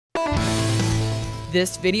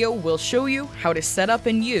This video will show you how to set up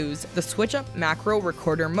and use the SwitchUp Macro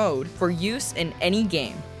Recorder mode for use in any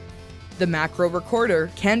game. The macro recorder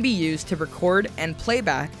can be used to record and play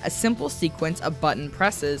back a simple sequence of button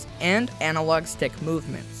presses and analog stick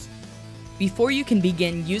movements. Before you can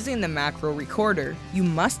begin using the macro recorder, you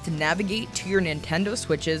must navigate to your Nintendo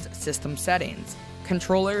Switch's system settings,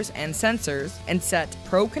 controllers and sensors, and set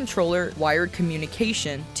Pro Controller Wired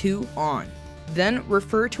Communication to On. Then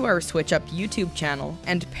refer to our SwitchUp YouTube channel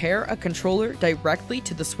and pair a controller directly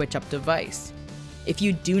to the SwitchUp device. If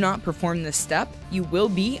you do not perform this step, you will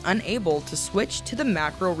be unable to switch to the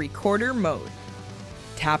macro recorder mode.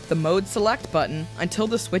 Tap the Mode Select button until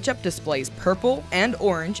the SwitchUp displays purple and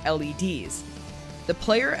orange LEDs. The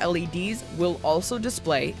player LEDs will also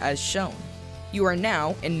display as shown. You are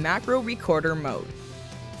now in macro recorder mode.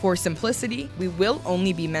 For simplicity, we will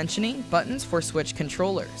only be mentioning buttons for Switch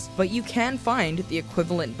controllers, but you can find the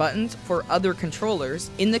equivalent buttons for other controllers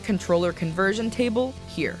in the controller conversion table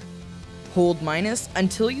here. Hold minus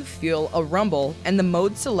until you feel a rumble and the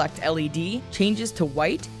Mode Select LED changes to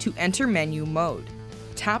white to enter menu mode.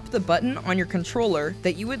 Tap the button on your controller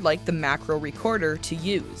that you would like the macro recorder to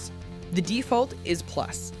use. The default is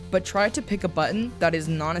plus, but try to pick a button that is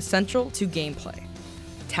non-essential to gameplay.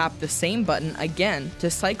 Tap the same button again to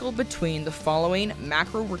cycle between the following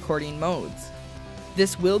macro recording modes.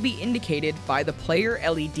 This will be indicated by the player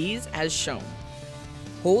LEDs as shown.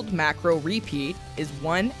 Hold macro repeat is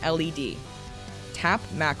 1 LED. Tap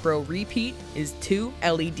macro repeat is 2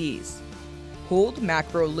 LEDs. Hold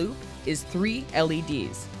macro loop is 3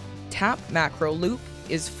 LEDs. Tap macro loop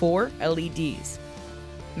is 4 LEDs.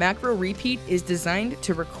 Macro repeat is designed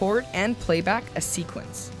to record and playback a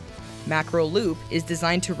sequence. Macro loop is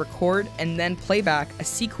designed to record and then play back a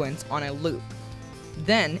sequence on a loop.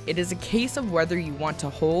 Then it is a case of whether you want to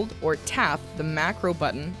hold or tap the macro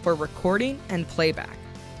button for recording and playback.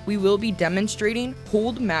 We will be demonstrating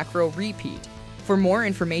hold macro repeat. For more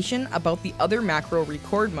information about the other macro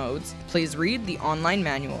record modes, please read the online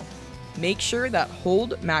manual. Make sure that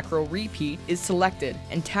hold macro repeat is selected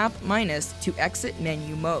and tap minus to exit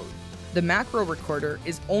menu mode. The macro recorder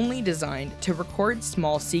is only designed to record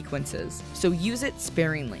small sequences, so use it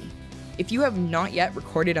sparingly. If you have not yet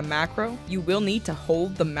recorded a macro, you will need to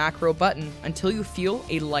hold the macro button until you feel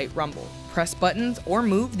a light rumble. Press buttons or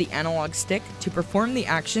move the analog stick to perform the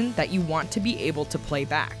action that you want to be able to play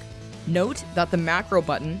back. Note that the macro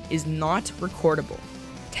button is not recordable.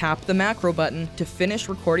 Tap the macro button to finish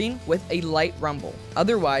recording with a light rumble,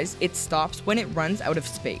 otherwise it stops when it runs out of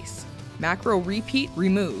space. Macro repeat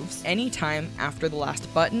removes any time after the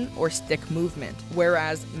last button or stick movement,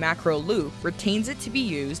 whereas macro loop retains it to be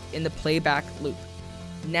used in the playback loop.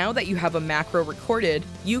 Now that you have a macro recorded,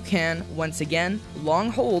 you can, once again,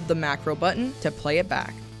 long hold the macro button to play it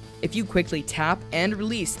back. If you quickly tap and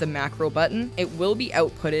release the macro button, it will be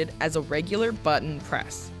outputted as a regular button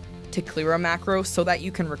press. To clear a macro so that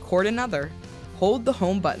you can record another, hold the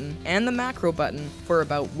home button and the macro button for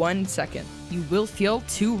about 1 second. You will feel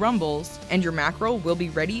 2 rumbles and your macro will be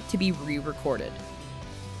ready to be re-recorded.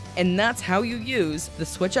 And that's how you use the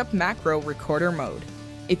SwitchUp Macro Recorder mode.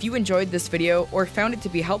 If you enjoyed this video or found it to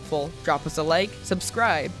be helpful, drop us a like,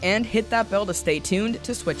 subscribe, and hit that bell to stay tuned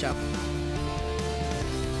to SwitchUp.